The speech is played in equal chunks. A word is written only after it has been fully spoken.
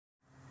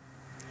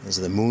as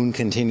the moon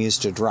continues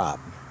to drop.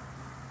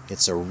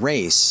 It's a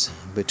race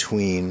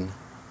between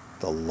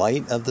the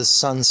light of the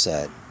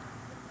sunset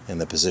and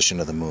the position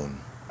of the moon.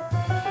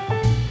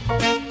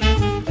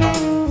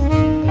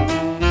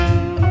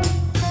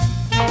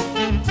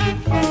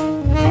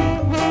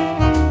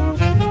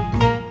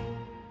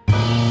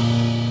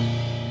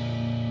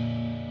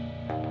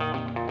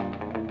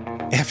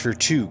 After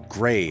 2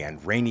 gray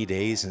and rainy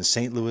days in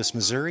St. Louis,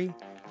 Missouri,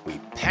 we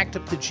packed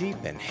up the Jeep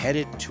and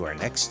headed to our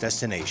next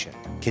destination.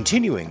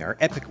 Continuing our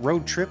epic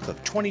road trip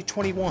of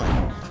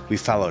 2021, we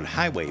followed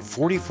Highway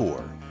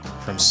 44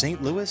 from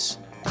St. Louis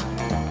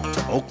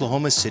to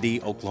Oklahoma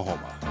City,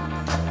 Oklahoma.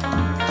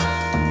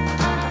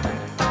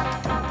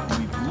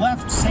 We've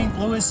left St.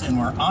 Louis and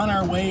we're on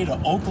our way to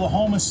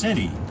Oklahoma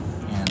City.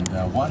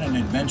 And what an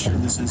adventure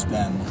this has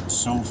been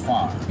so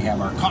far. We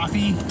have our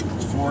coffee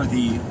for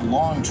the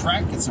long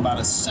trek. It's about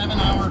a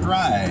 7-hour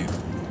drive.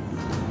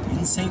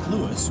 In St.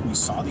 Louis, we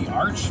saw the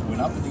arch,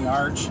 went up in the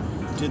arch,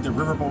 did the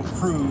riverboat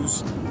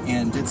cruise,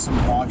 and did some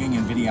vlogging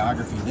and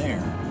videography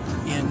there.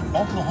 In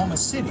Oklahoma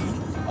City,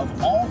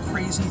 of all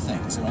crazy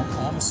things in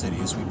Oklahoma City,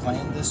 as we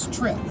planned this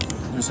trip,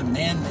 there's a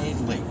man-made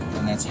lake,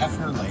 and that's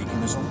Hefner Lake,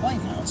 and there's a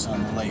lighthouse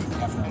on the lake,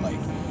 Hefner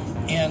Lake.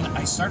 And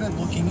I started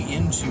looking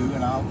into,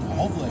 and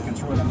hopefully I can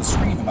throw it on the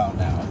screen about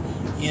now,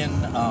 in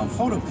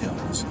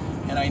Photopills.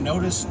 And I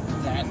noticed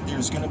that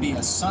there's going to be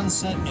a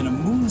sunset and a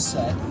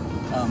moonset.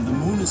 The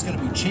moon is going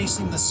to be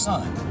chasing the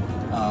sun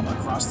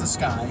across the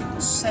sky,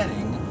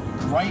 setting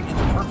right in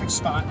the perfect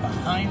spot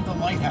behind the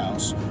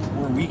lighthouse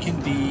where we can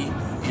be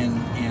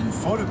and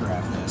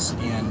photograph this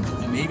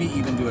and maybe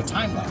even do a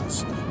time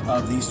lapse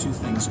of these two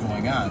things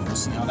going on. We'll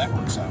see how that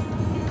works out.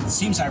 It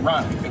seems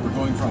ironic that we're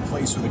going from a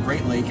place with a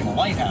Great Lake and a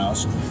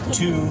lighthouse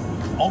to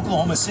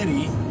Oklahoma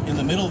City in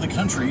the middle of the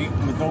country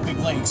with no big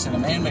lakes and a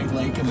man-made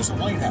lake, and there's a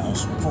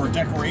lighthouse for a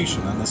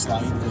decoration on this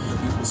light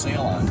that people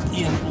sail on.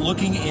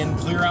 Looking in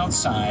clear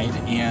outside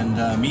and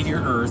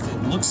MetoEarth,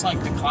 it looks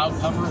like the cloud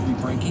cover will be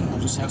breaking. We'll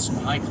just have some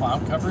high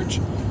cloud coverage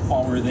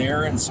while we're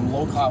there and some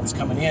low clouds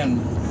coming in,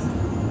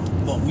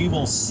 but we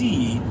will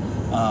see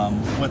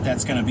what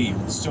that's going to be.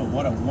 Still,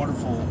 what a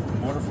wonderful,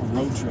 wonderful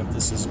road trip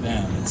this has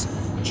been. It's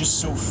just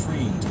so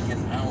freeing to get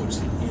out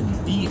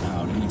and be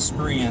out and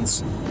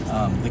experience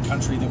the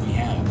country that we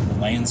have, and the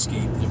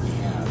landscape that we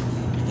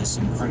have, this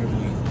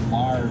incredibly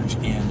large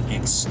and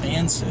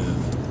expansive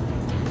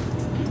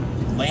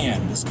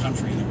land, this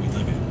country that we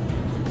live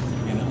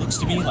in. And it looks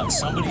to me like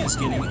somebody is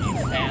getting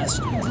a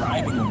fast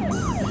driving award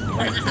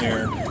right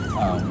there.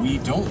 We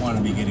don't want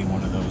to be getting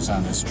one of those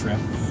on this trip,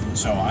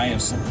 so I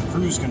have set the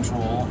cruise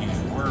control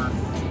and we're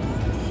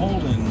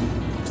holding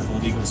to the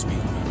legal speed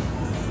limit.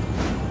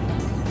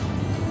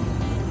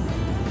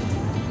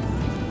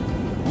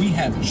 We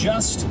have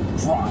just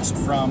crossed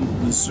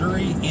from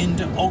Missouri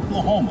into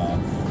Oklahoma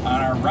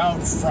on our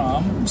route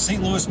from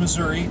St. Louis,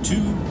 Missouri to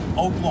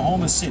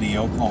Oklahoma City,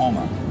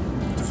 Oklahoma,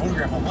 to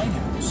photograph a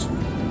lighthouse.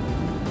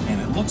 And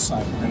it looks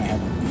like we're going to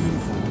have a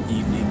beautiful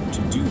evening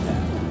to do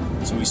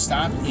that. So we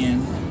stopped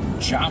in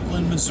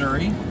Joplin,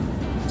 Missouri,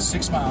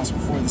 6 miles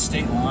before the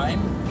state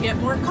line. Get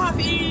more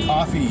coffee.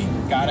 Coffee.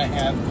 Gotta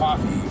have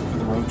coffee for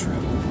the road trip.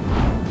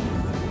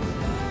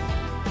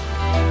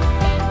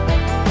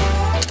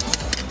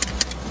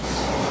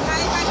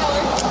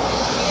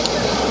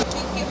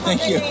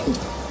 Thank you.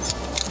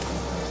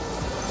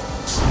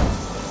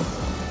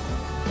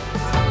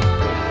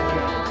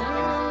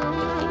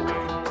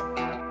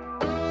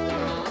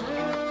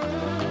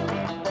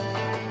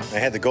 I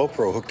had the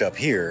GoPro hooked up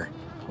here.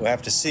 We'll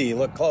have to see,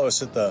 look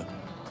close at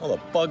all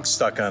the bugs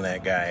stuck on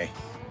that guy.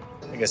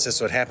 I guess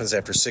that's what happens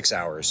after 6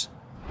 hours.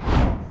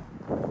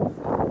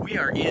 We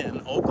are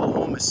in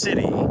Oklahoma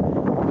City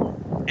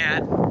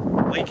at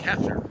Lake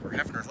Hefner, or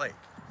Hefner Lake,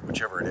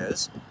 whichever it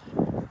is,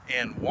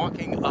 and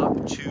walking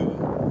up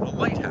to the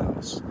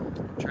lighthouse.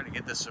 I'm trying to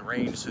get this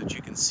arranged so that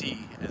you can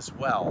see as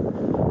well.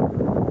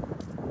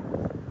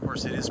 Of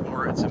course, it's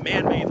a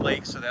man-made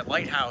lake, so that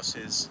lighthouse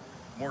is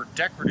more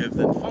decorative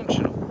than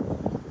functional.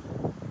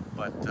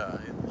 But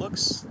it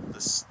looks,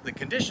 the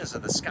conditions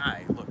of the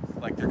sky look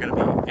like they're going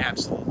to be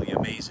absolutely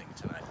amazing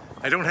tonight.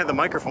 I don't have the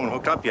microphone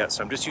hooked up yet,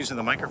 so I'm just using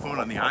the microphone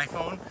on the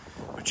iPhone.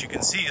 But you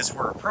can see as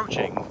we're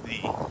approaching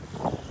the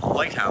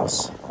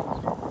lighthouse,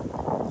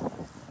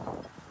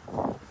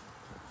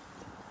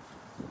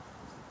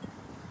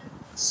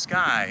 the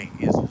sky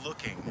is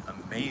looking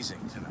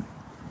amazing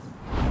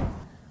tonight.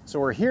 So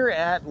we're here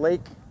at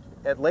Lake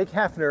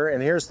Hefner,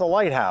 and here's the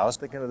lighthouse.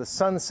 The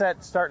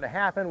sunset starting to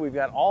happen. We've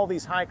got all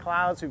these high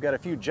clouds. We've got a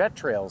few jet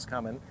trails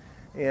coming,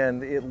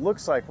 and it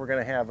looks like we're going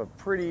to have a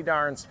pretty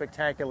darn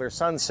spectacular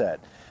sunset.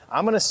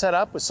 I'm going to set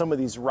up with some of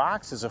these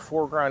rocks as a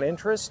foreground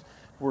interest.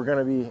 We're going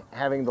to be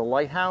having the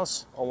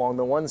lighthouse along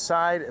the one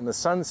side, and the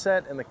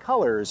sunset and the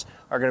colors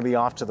are going to be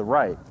off to the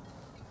right.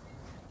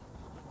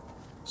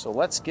 So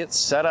let's get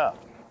set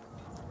up.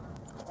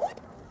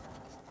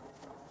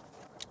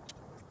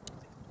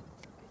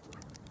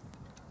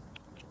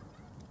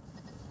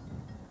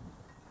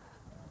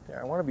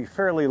 I want to be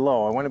fairly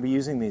low. I want to be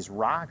using these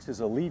rocks as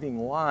a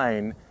leading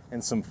line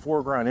and some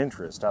foreground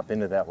interest up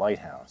into that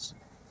lighthouse.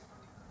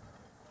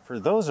 For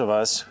those of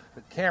us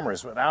with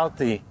cameras without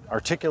the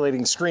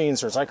articulating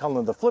screens, or as I call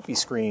them, the flippy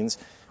screens,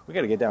 we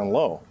got to get down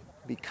low.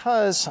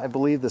 Because I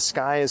believe the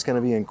sky is going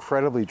to be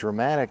incredibly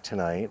dramatic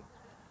tonight,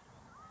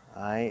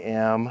 I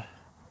am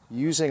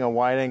using a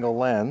wide-angle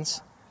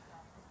lens,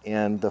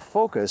 and the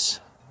focus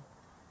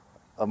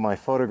of my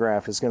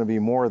photograph is going to be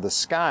more the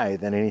sky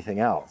than anything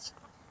else.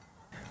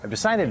 I've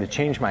decided to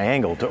change my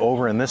angle to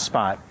over in this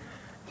spot.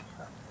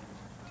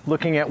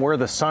 Looking at where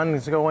the sun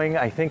is going,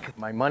 I think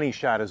my money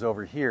shot is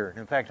over here.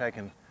 In fact, I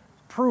can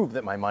prove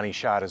that my money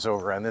shot is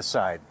over on this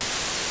side.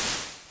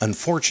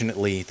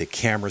 Unfortunately, the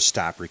camera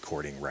stopped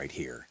recording right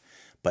here,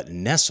 but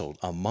nestled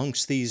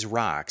amongst these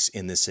rocks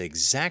in this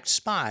exact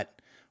spot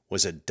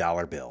was a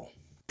dollar bill,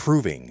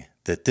 proving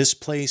that this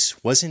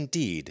place was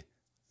indeed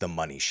the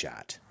money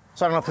shot.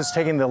 So I don't know if it's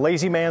taking the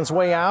lazy man's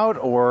way out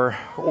or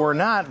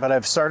not, but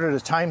I've started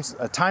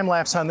a time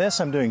lapse on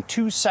this. I'm doing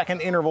 2-second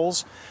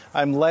intervals.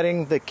 I'm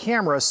letting the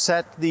camera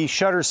set the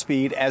shutter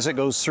speed as it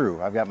goes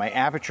through. I've got my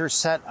aperture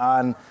set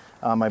on,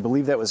 I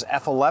believe that was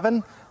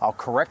f11. I'll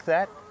correct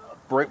that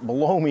right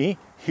below me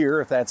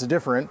here if that's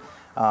different,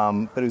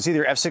 but it was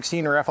either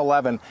f16 or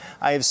f11.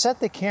 I have set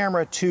the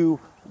camera to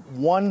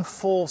 1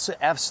 full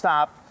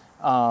f-stop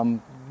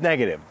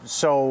negative,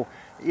 so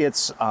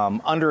it's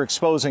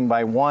underexposing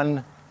by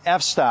 1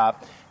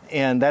 f-stop,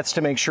 and that's to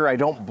make sure I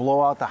don't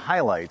blow out the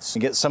highlights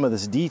and get some of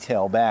this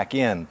detail back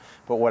in.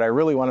 But what I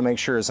really want to make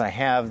sure is I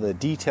have the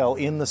detail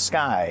in the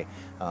sky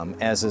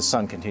as the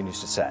sun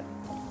continues to set.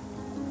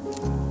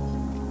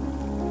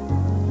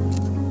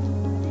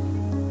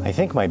 I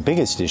think my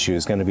biggest issue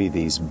is going to be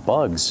these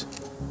bugs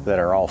that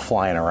are all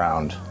flying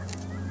around.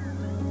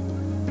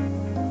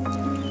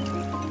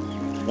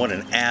 What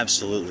an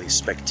absolutely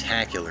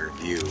spectacular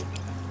view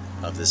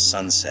of the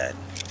sunset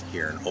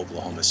here in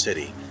Oklahoma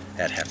City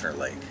at Hefner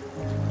Lake.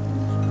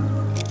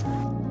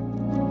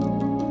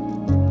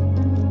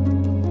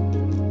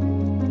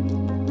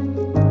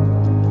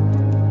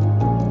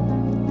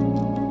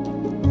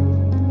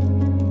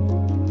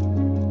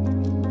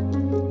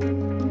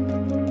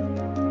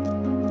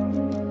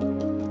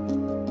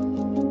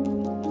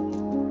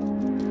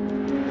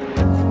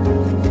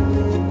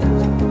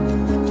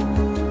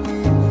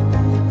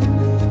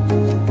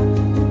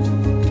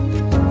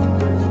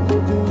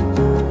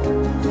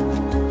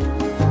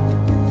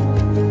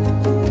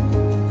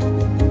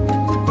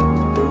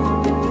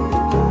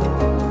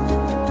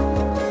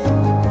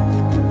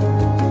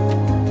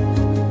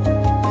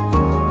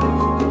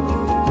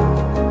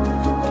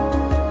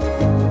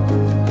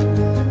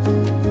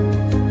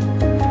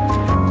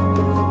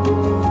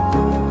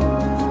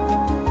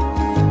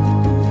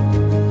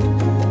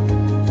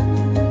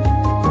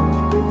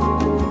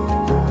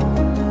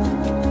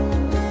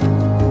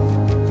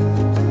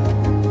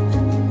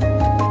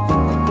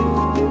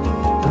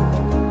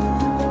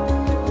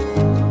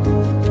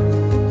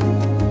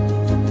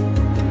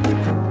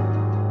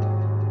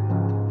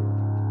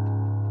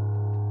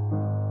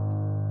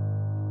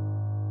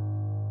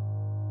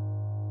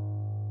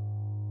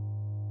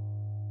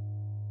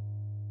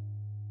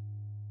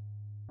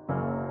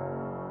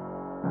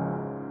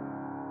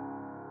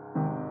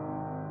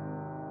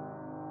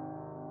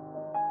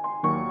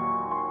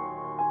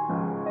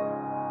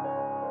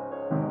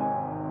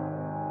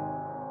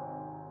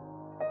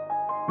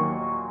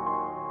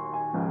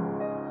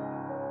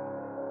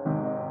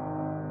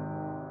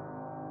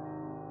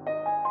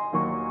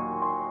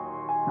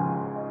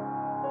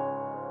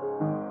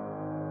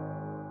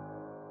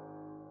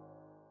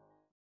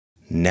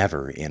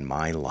 Never in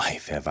my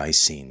life have I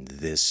seen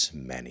this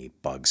many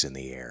bugs in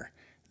the air.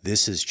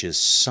 This is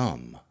just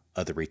some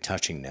of the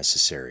retouching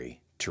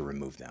necessary to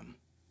remove them.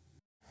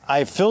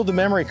 I filled the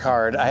memory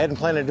card. I hadn't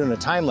planned on doing a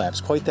time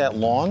lapse quite that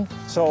long,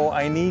 so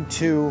I need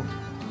to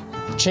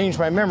change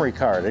my memory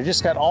card. I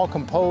just got all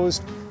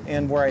composed,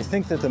 and where I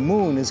think that the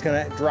moon is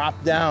going to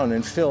drop down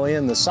and fill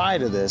in the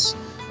side of this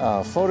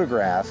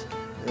photograph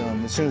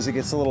as soon as it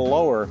gets a little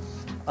lower.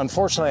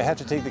 Unfortunately, I have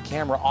to take the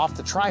camera off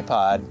the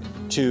tripod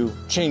to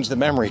change the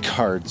memory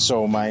card,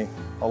 so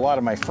a lot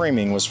of my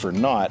framing was for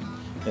naught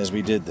as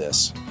we did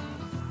this.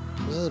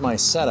 This is my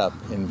setup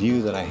and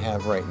view that I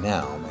have right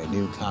now, my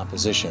new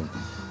composition.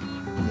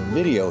 In the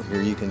video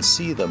here, you can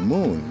see the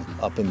moon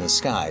up in the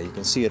sky. You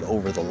can see it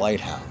over the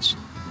lighthouse.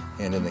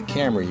 And in the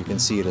camera, you can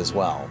see it as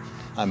well.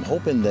 I'm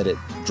hoping that it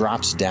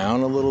drops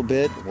down a little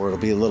bit, or it'll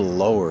be a little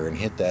lower and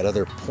hit that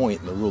other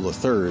point in the rule of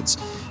thirds,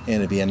 and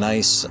it'd be a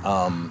nice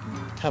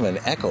kind of an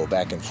echo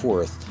back and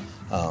forth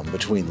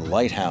between the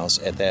lighthouse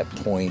at that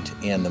point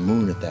and the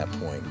moon at that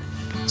point.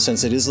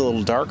 Since it is a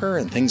little darker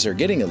and things are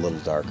getting a little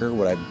darker,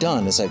 what I've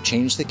done is I've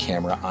changed the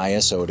camera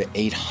ISO to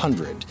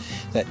 800.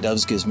 That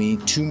does gives me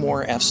 2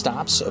 more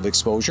f-stops of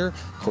exposure.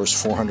 Of course,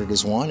 400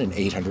 is 1 and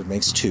 800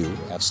 makes 2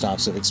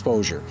 f-stops of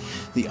exposure.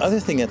 The other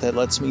thing that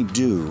lets me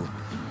do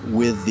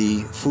with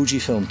the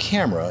Fujifilm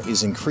camera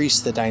is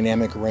increase the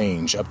dynamic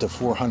range up to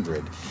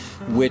 400,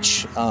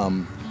 which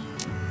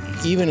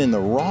even in the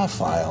raw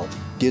file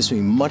gives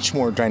me much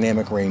more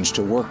dynamic range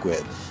to work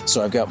with.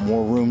 So I've got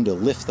more room to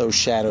lift those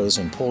shadows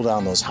and pull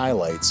down those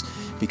highlights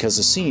because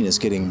the scene is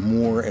getting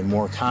more and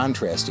more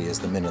contrasty as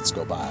the minutes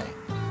go by.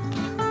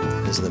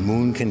 As the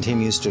moon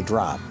continues to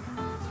drop,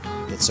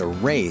 it's a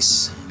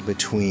race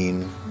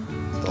between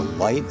the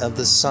light of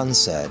the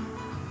sunset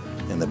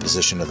and the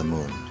position of the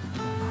moon.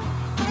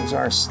 Here's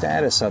our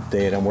status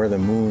update on where the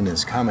moon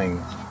is coming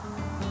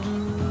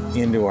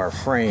into our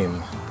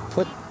frame.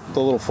 Put the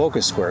little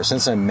focus square,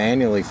 since I'm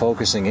manually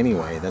focusing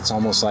anyway, that's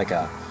almost like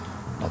a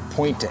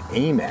point to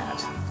aim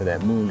at for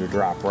that moon to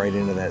drop right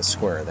into that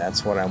square.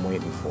 That's what I'm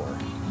waiting for.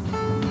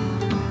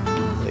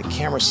 The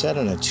camera set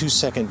on a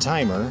 2-second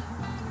timer.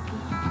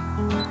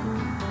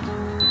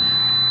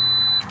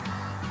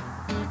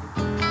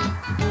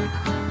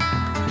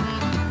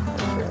 A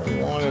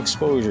fairly long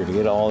exposure to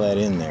get all that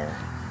in there.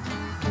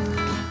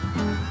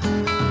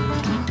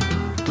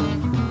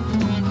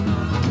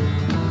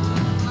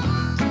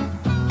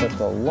 But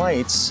the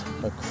lights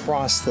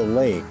across the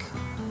lake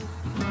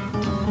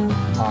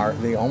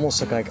they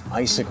almost look like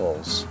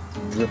icicles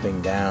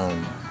dripping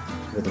down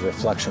with the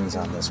reflections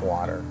on this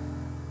water.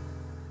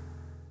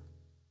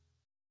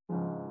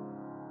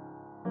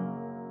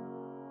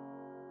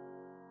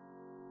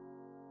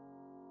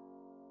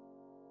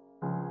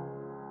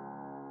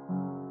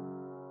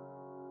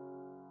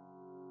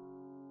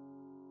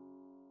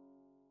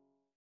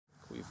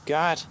 We've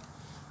got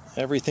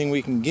everything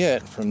we can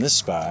get from this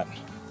spot.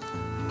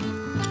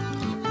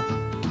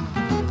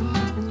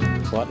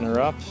 Button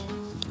her up.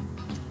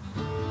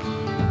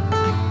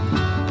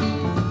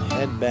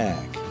 Head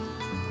back.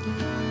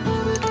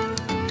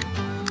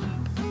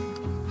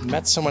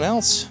 Met someone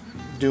else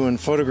doing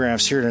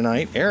photographs here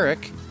tonight,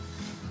 Eric,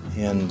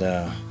 and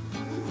go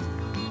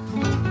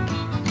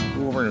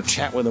over and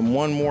chat with him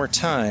one more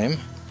time.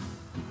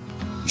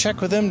 Check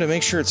with him to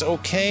make sure it's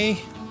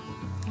okay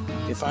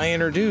if I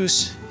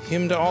introduce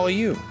him to all of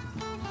you.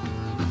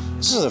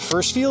 This is the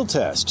first field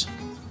test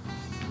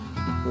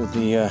with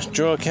the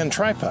Joaquin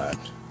tripod.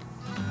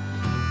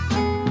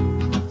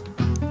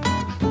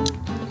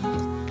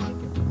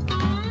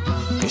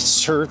 It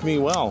served me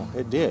well,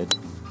 it did.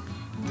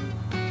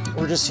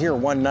 We're just here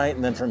one night,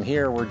 and then from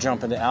here we're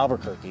jumping to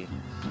Albuquerque.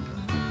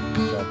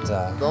 But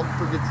don't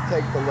forget to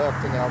take the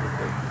left in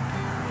Albuquerque.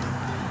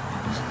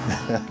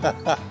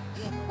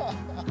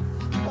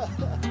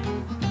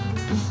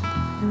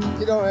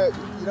 you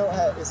don't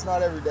have, it's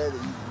not every day that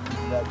you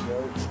can do that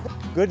joke.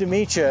 Good to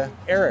meet you.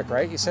 Eric,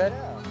 right, you said?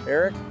 Yeah.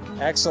 Eric?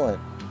 Excellent.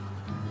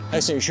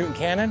 Nice, so you're shooting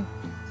Canon?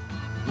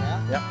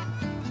 Yeah. Yep.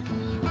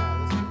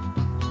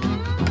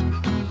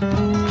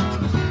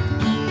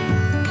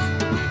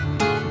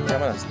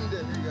 Just need to,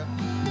 here you go.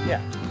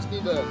 Yeah. Just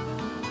need to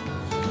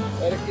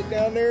let it get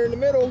down there in the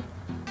middle.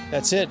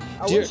 That's it.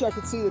 I wish I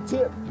could see the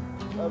tip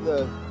of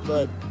the,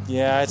 but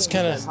yeah, it's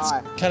kind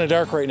of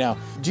dark right now.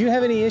 Do you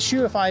have any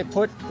issue if I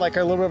put like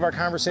a little bit of our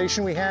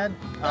conversation we had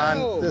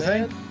on the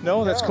thing?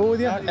 No, that's cool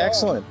with you?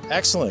 Excellent.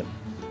 Excellent.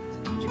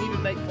 You can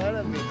even make fun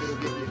of me if it'll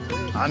give you a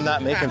click. I'm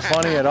not making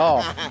funny at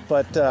all.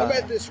 But I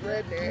bet this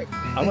redneck.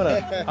 I'm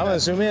gonna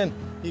zoom in.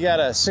 You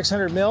got a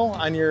 600 mil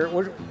on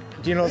your.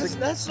 Do you know?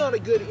 That's not a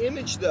good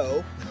image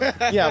though.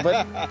 Yeah,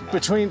 but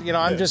between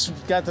I'm just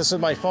got this in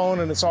my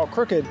phone and it's all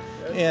crooked,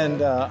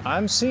 and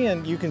I'm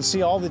seeing you can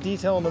see all the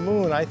detail in the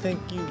moon. I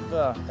think you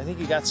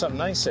got something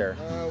nice there.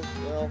 Well,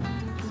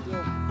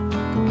 still.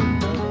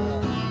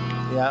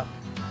 Yeah.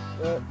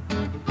 But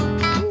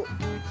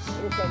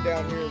we'll come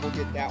down here and we'll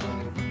get that one.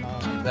 It'll be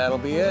fine. That'll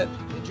be it.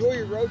 Enjoy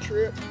your road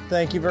trip.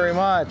 Thank you very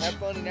much. Have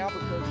fun in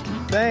Albuquerque.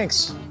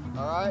 Thanks.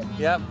 All right.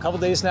 Yep. A couple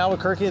days in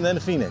Albuquerque and then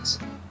to Phoenix.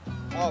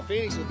 Oh,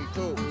 Phoenix will be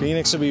cool.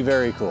 Phoenix will be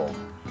very cool.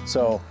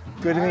 So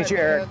good to meet you,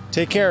 man. Eric.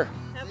 Take care.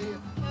 Have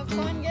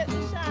fun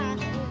getting the shot.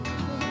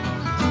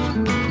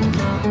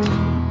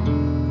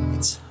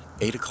 It's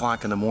 8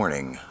 o'clock in the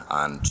morning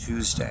on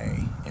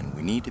Tuesday, and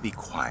we need to be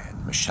quiet.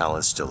 Michelle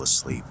is still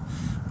asleep,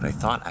 but I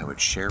thought I would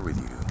share with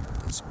you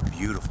this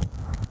beautiful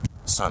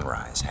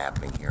sunrise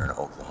happening here in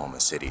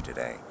Oklahoma City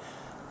today.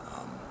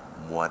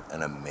 What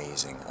an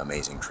amazing,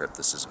 amazing trip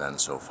this has been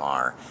so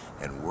far,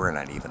 and we're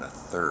not even a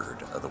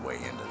third of the way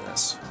into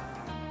this.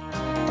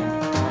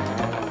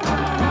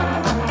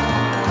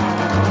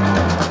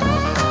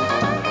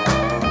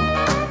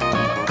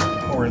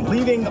 We're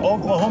leaving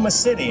Oklahoma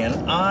City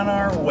and on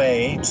our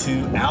way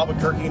to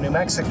Albuquerque, New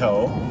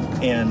Mexico,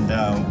 and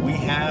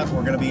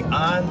we're going to be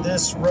on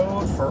this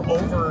road for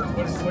over,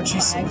 what she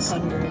said?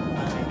 500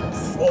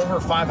 miles. Over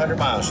 500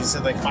 miles. She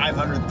said like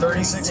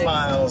 536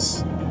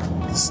 miles.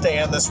 Stay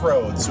on this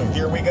road. So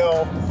here we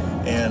go,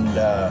 and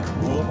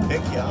we'll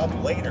pick you up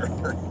later.